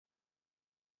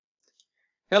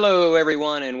Hello,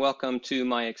 everyone, and welcome to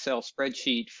my Excel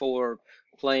spreadsheet for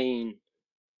playing.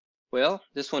 Well,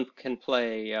 this one can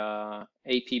play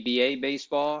APBA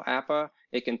baseball, APA.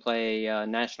 It can play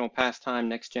National Pastime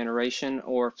Next Generation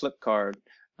or Flip Card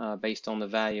based on the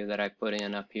value that I put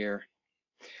in up here.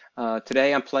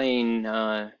 Today I'm playing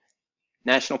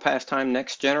National Pastime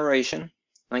Next Generation,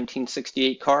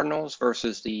 1968 Cardinals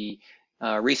versus the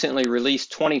recently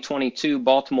released 2022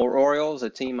 Baltimore Orioles, a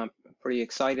team I'm pretty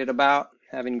excited about,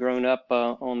 having grown up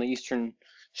on the Eastern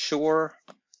Shore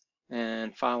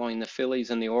and following the Phillies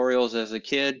and the Orioles as a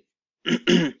kid,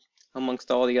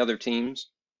 amongst all the other teams.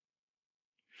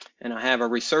 And I have a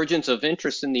resurgence of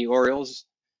interest in the Orioles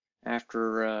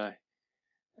after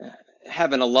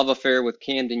having a love affair with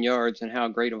Camden Yards and how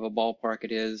great of a ballpark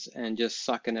it is, and just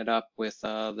sucking it up with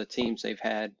the teams they've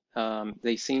had.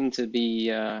 They seem to be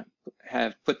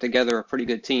have put together a pretty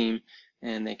good team,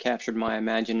 and they captured my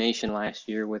imagination last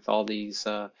year with all these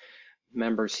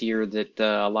members here that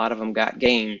a lot of them got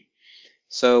game.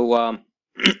 So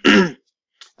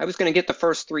I was going to get the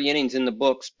first 3 innings in the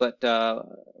books, but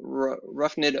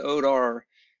Rougned Odor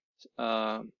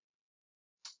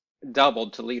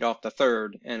doubled to lead off the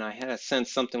third, and I had a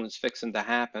sense something was fixing to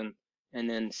happen. And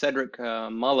then Cedric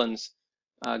Mullins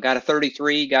got a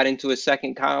 33, got into his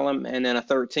second column, and then a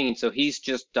 13, so he's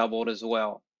just doubled as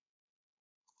well.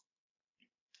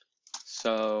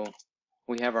 So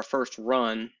we have our first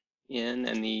run in,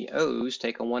 and the O's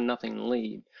take a 1-0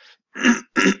 lead.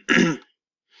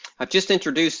 I've just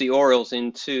introduced the Orioles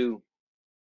into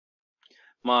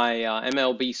my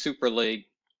MLB Super League,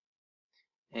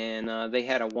 and they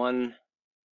had a one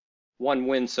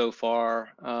win so far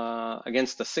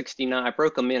against the 69. I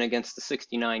broke them in against the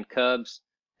 69 Cubs,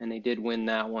 and they did win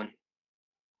that one.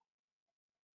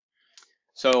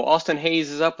 So Austin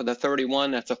Hayes is up with a 31.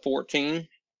 That's a 14.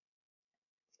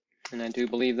 And I do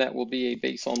believe that will be a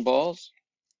base on balls.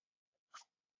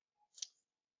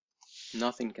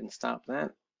 Nothing can stop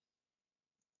that.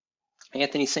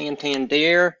 Anthony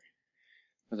Santander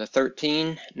with a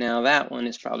 13. Now that one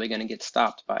is probably going to get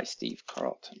stopped by Steve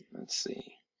Carlton. Let's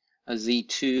see. A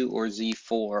Z2 or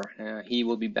Z4. He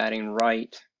will be batting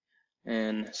right,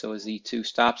 and so a Z2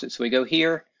 stops it. So we go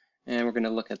here, and we're going to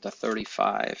look at the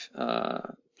 35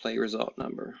 play result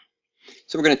number.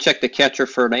 So we're going to check the catcher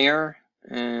for an error,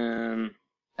 and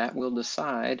that will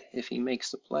decide if he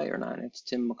makes the play or not. It's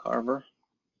Tim McCarver,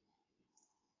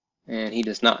 and he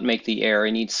does not make the error.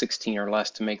 He needs 16 or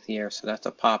less to make the error, so that's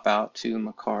a pop out to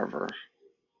McCarver.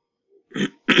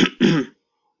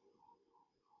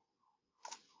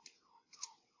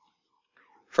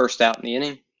 First out in the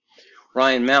inning.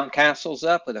 Ryan Mountcastle's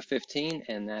up with a 15,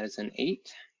 and that is an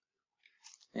 8.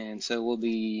 And so we'll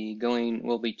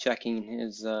be checking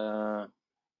his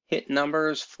hit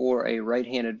numbers for a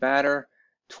right-handed batter.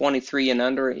 23 and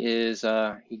under is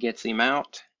he gets him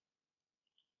out.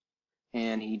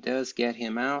 And he does get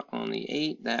him out on the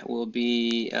 8. That will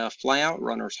be a fly out,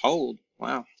 runner's hold.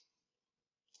 Wow.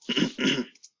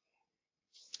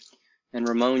 And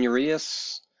Ramon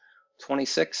Urias,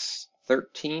 26,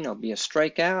 13 will be a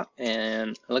strikeout.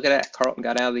 And look at that, Carlton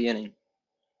got out of the inning.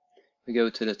 We go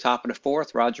to the top of the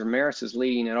fourth. Roger Maris is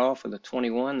leading it off with a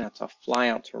 21. That's a fly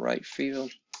out to right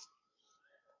field.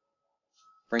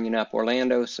 Bringing up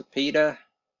Orlando Cepeda,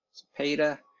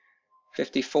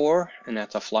 54, and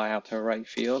that's a fly out to right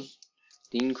field.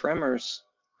 Dean Kremers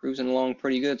cruising along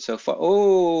pretty good so far.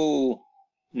 Oh,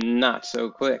 not so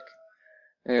quick.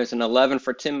 There's an 11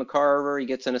 for Tim McCarver. He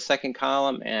gets in a second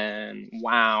column, and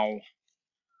wow.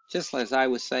 Just as I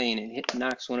was saying, it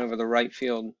knocks one over the right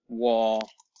field wall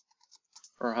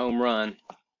for a home run.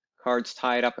 Cards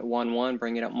tied up at 1-1.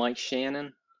 Bring it up Mike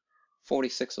Shannon.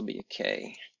 46 will be a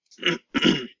K.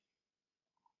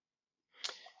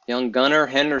 Young Gunnar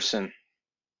Henderson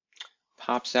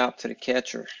pops out to the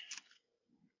catcher.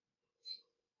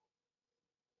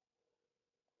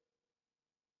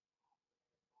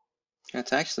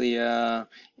 That's actually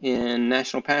in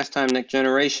National Pastime Next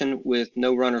Generation with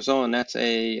no runners on. That's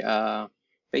a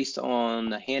based on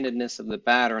the handedness of the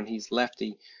batter, and he's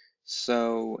lefty,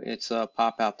 so it's a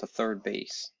pop out to third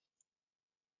base.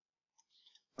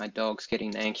 My dog's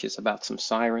getting anxious about some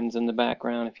sirens in the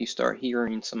background if you start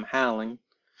hearing some howling.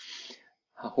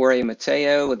 Jorge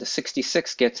Mateo with a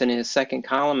 66 gets in his second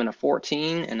column and a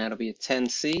 14, and that'll be a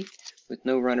 10C with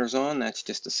no runners on. That's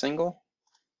just a single.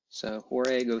 So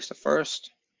Jorge goes to first.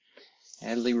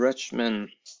 Adley Rutschman,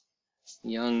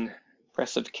 young,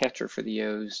 impressive catcher for the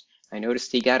O's. I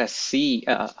noticed he got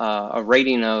a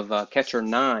rating of catcher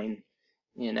 9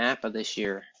 in APA this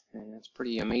year. And that's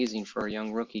pretty amazing for a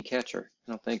young rookie catcher.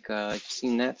 I don't think I've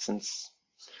seen that since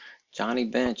Johnny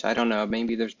Bench. I don't know.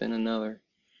 Maybe there's been another.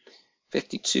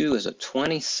 52 is a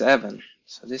 27.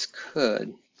 So this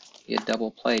could be a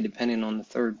double play depending on the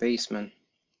third baseman.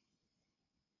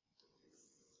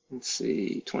 Let's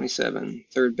see, 27.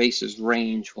 Third base's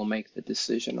range will make the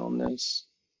decision on this.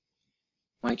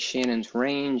 Mike Shannon's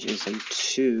range is a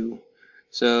 2.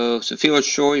 So it's a fielder's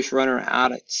choice, runner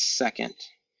out at second.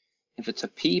 If it's a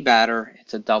P batter,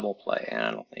 it's a double play. And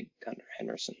I don't think Gunnar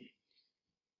Henderson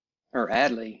or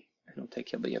Adley, I don't think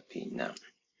he'll be a P, no.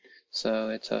 So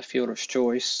it's a fielder's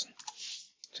choice.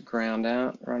 It's a ground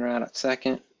out, runner out at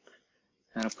second.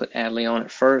 I'll put Adley on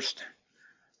at first.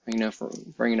 Bringing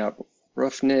up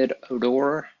Rougned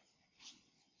Odor.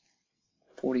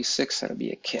 46, that'll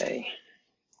be a K.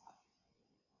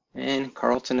 And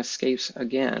Carlton escapes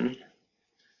again,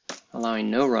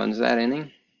 allowing no runs that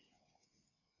inning.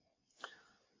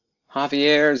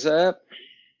 Javier's up.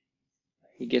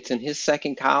 He gets in his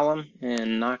second column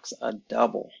and knocks a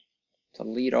double to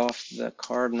lead off the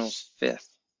Cardinals' fifth.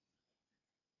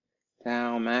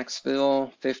 Dow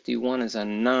Maxville, 51 is a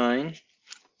 9.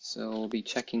 So we'll be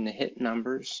checking the hit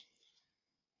numbers.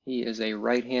 He is a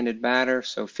right-handed batter,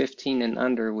 so 15 and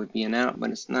under would be an out, but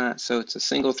it's not. So it's a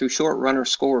single through short, runner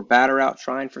score, batter out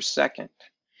trying for second.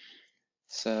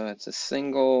 So it's a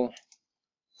single,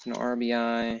 an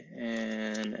RBI,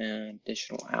 and an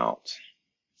additional out.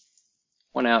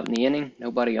 1 out in the inning,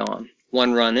 nobody on.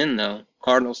 1 run in, though.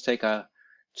 Cardinals take a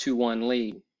 2-1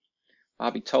 lead.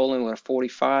 Bobby Tolan with a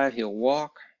 45, he'll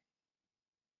walk.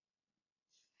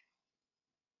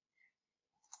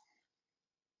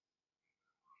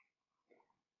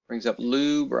 Brings up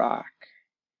Lou Brock.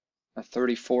 A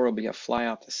 34 will be a fly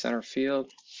out to center field.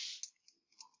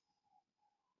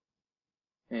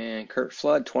 And Kurt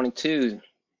Flood, 22,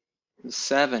 is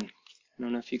 7. I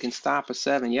don't know if you can stop a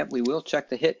 7. Yep, we will check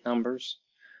the hit numbers,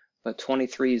 but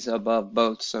 23 is above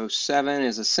both. So 7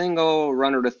 is a single,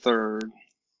 runner to third.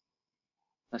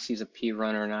 Unless he's a P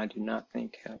runner, and I do not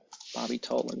think Bobby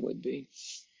Tolan would be.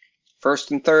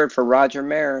 First and third for Roger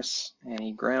Maris, and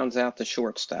he grounds out the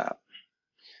shortstop.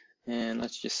 And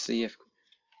let's just see if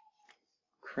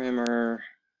Kremer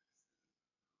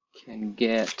can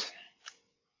get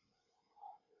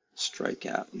a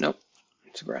strikeout. Nope,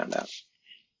 it's a ground out.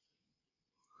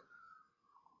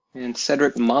 And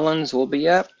Cedric Mullins will be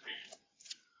up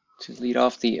to lead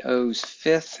off the O's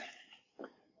 5th.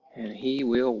 And he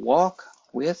will walk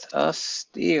with a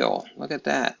steal. Look at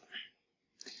that.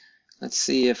 Let's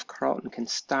see if Carlton can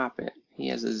stop it. He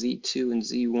has a Z2 and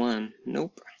Z1.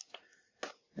 Nope.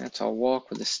 That's a walk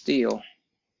with a steal.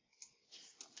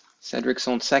 Cedric's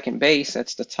on second base.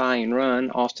 That's the tying run.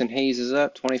 Austin Hayes is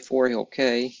up. 24, he'll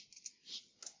K.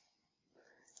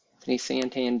 Anthony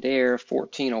Santander,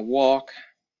 14, a walk.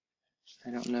 I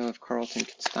don't know if Carlton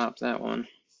can stop that one.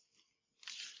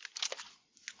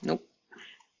 Nope.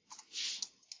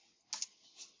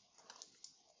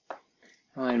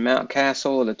 Ryan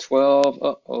Mountcastle with a 12.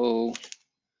 Uh-oh.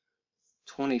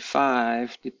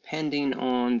 25, depending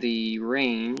on the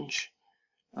range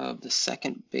of the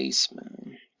second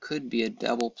baseman. Could be a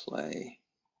double play.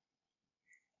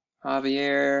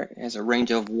 Javier has a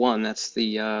range of 1. That's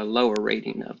the lower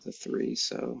rating of the 3,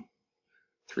 so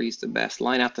 3 is the best.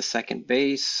 Line out to second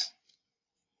base,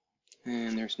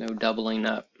 and there's no doubling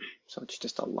up, so it's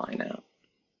just a line out.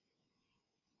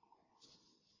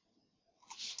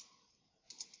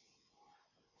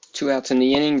 Two outs in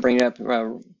the inning, bring up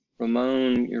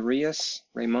Ramon Urias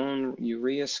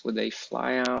with a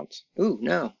fly out. Ooh,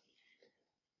 no.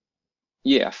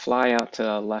 Yeah, fly out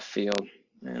to left field.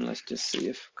 And let's just see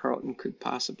if Carlton could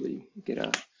possibly get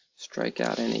a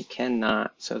strikeout, and he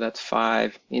cannot. So that's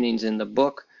 5 innings in the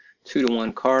book.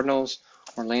 2-1 Cardinals.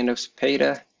 Orlando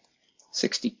Cepeda,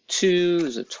 62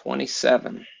 is a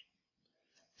 27.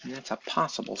 And that's a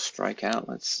possible strikeout.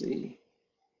 Let's see.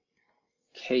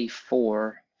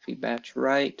 K4, if he bats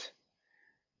right.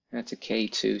 That's a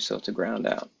K2, so it's a ground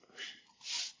out.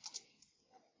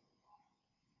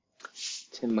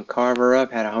 Tim McCarver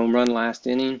up, had a home run last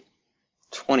inning.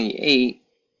 28.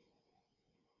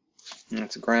 And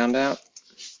that's a ground out.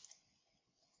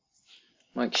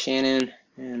 Mike Shannon,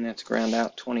 and that's a ground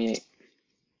out, 28.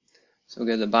 So we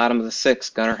go to the bottom of the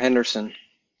 6th. Gunnar Henderson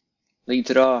leads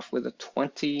it off with a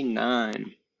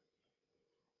 29.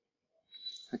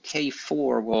 A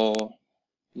K4 will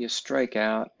be a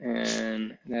strikeout,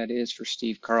 and that is for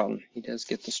Steve Carlton. He does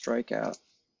get the strikeout.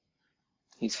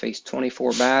 He's faced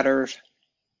 24 batters.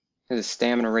 Has a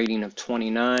stamina rating of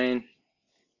 29.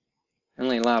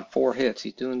 Only allowed 4 hits.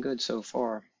 He's doing good so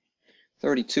far.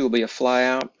 32 will be a fly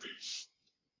out.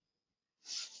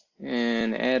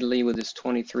 And Adley with his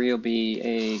 23 will be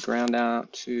a ground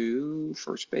out to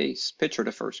first base. Pitcher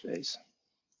to first base.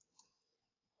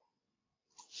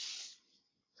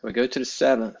 So we go to the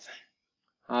 7th.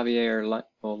 Javier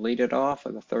will lead it off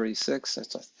with a 36.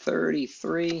 That's a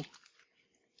 33.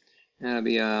 That'll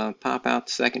be a pop out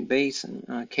to second base, and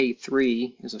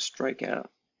K3 is a strikeout.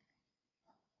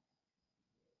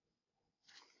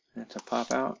 That's a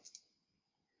pop out.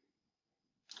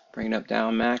 Bring it up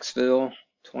down Maxville.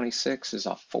 26 is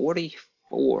a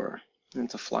 44. And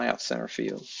it's a fly out center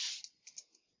field.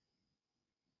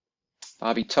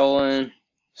 Bobby Tolan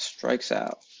strikes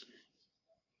out.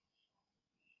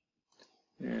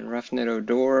 And Roughing It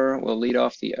Odor will lead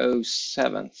off the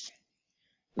 07th.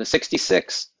 The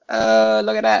 66. Look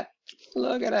at that.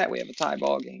 Look at that. We have a tie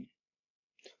ball game.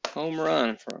 Home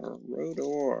run for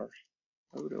Odor.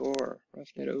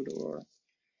 Roughing It Odor.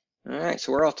 All right,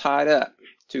 so we're all tied up.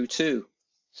 2-2.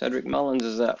 Cedric Mullins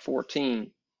is at 14.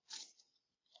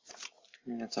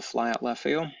 And that's a fly out left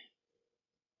field.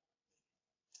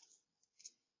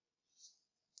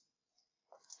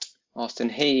 Austin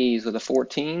Hayes with a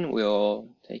 14 will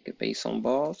take a base on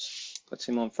balls. Puts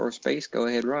him on first base. Go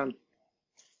ahead, run.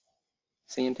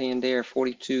 Santander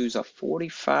 42 is a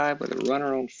 45 with a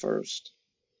runner on first.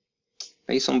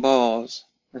 Base on balls.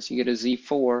 Unless you get a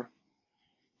Z4.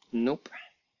 Nope.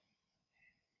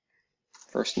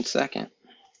 First and second.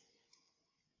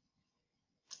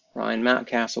 Ryan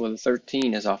Mountcastle with a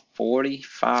 13 is a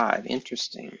 45.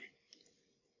 Interesting.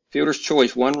 Fielder's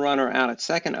choice, one runner out at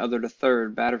second, other to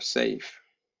third, batter safe.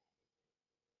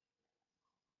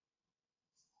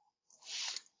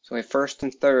 So at first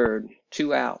and third,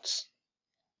 2 outs.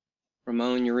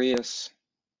 Ramon Urias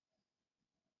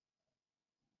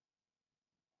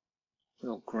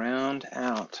will ground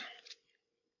out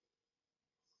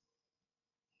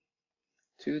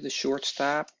to the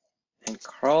shortstop, and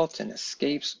Carlton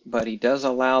escapes, but he does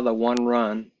allow the 1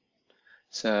 run.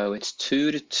 So it's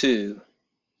 2-2.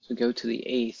 So go to the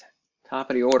 8th. Top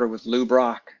of the order with Lou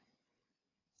Brock.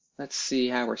 Let's see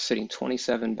how we're sitting.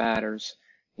 27 batters.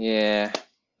 Yeah,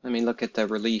 let me look at the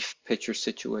relief pitcher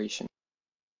situation.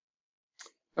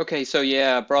 Okay, so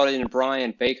yeah, I brought in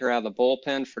Brian Baker out of the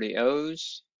bullpen for the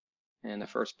O's. And the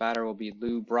first batter will be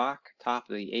Lou Brock, top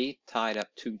of the 8th, tied up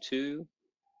 2-2.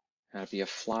 That'll be a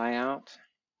fly out.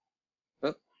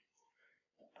 Oh,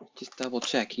 just double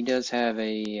check. He does have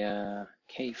a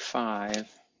K5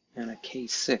 and a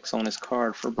K6 on his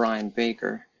card for Brian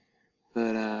Baker,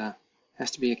 but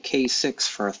has to be a K6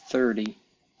 for a 30.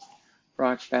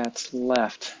 Brock bats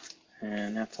left,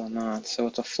 and that's a not, so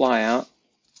it's a fly out.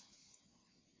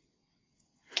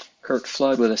 Kurt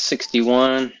Flood with a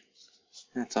 61.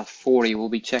 That's a 40. We'll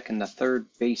be checking the third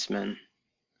baseman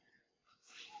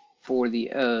for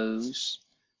the O's.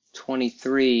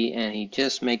 23, and he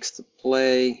just makes the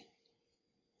play,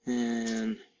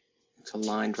 and it's a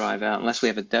line drive out, unless we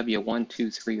have a W1,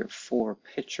 2, 3, or 4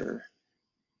 pitcher.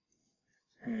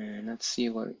 And let's see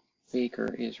what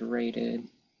Baker is rated.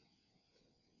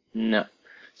 No,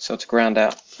 so it's ground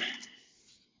out.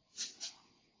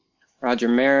 Roger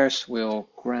Maris will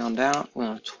ground out.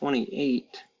 Well,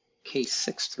 28,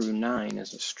 K6 through 9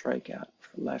 is a strikeout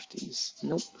for lefties.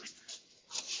 Nope,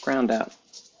 ground out.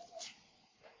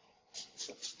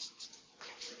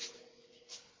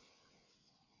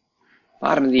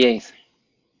 Bottom of the 8th.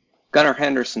 Gunnar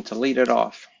Henderson to lead it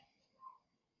off.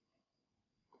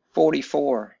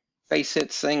 44. Base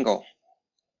hit single.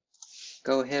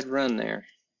 Go ahead, run there.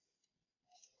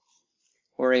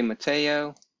 Jorge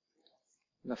Mateo,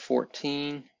 the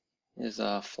 14, is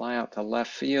a fly out to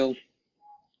left field.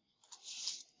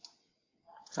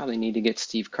 Probably need to get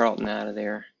Steve Carlton out of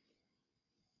there.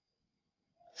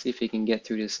 See if he can get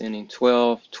through this inning.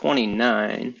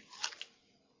 12-29.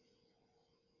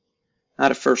 Out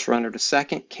of first, runner to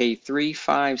second. K3,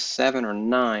 5, 7, or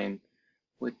 9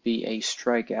 would be a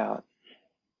strikeout.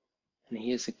 And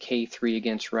he is a K3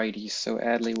 against righties, so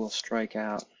Adley will strike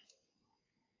out.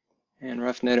 And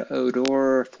Roughing It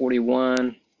Odor,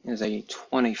 41, is a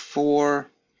 24,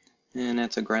 and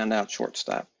that's a ground out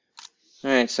shortstop.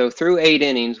 All right, so through 8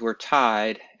 innings, we're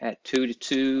tied at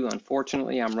 2-2.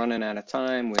 Unfortunately, I'm running out of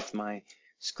time with my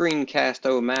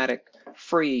Screencast-O-Matic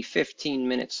free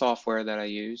 15-minute software that I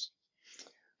use.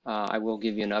 I will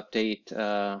give you an update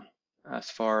as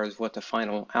far as what the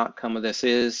final outcome of this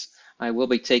is. I will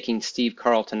be taking Steve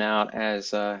Carlton out,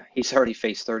 as he's already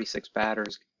faced 36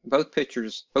 batters. Both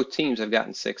teams have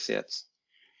gotten 6 hits.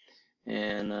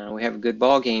 And we have a good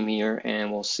ball game here,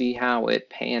 and we'll see how it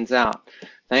pans out.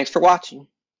 Thanks for watching.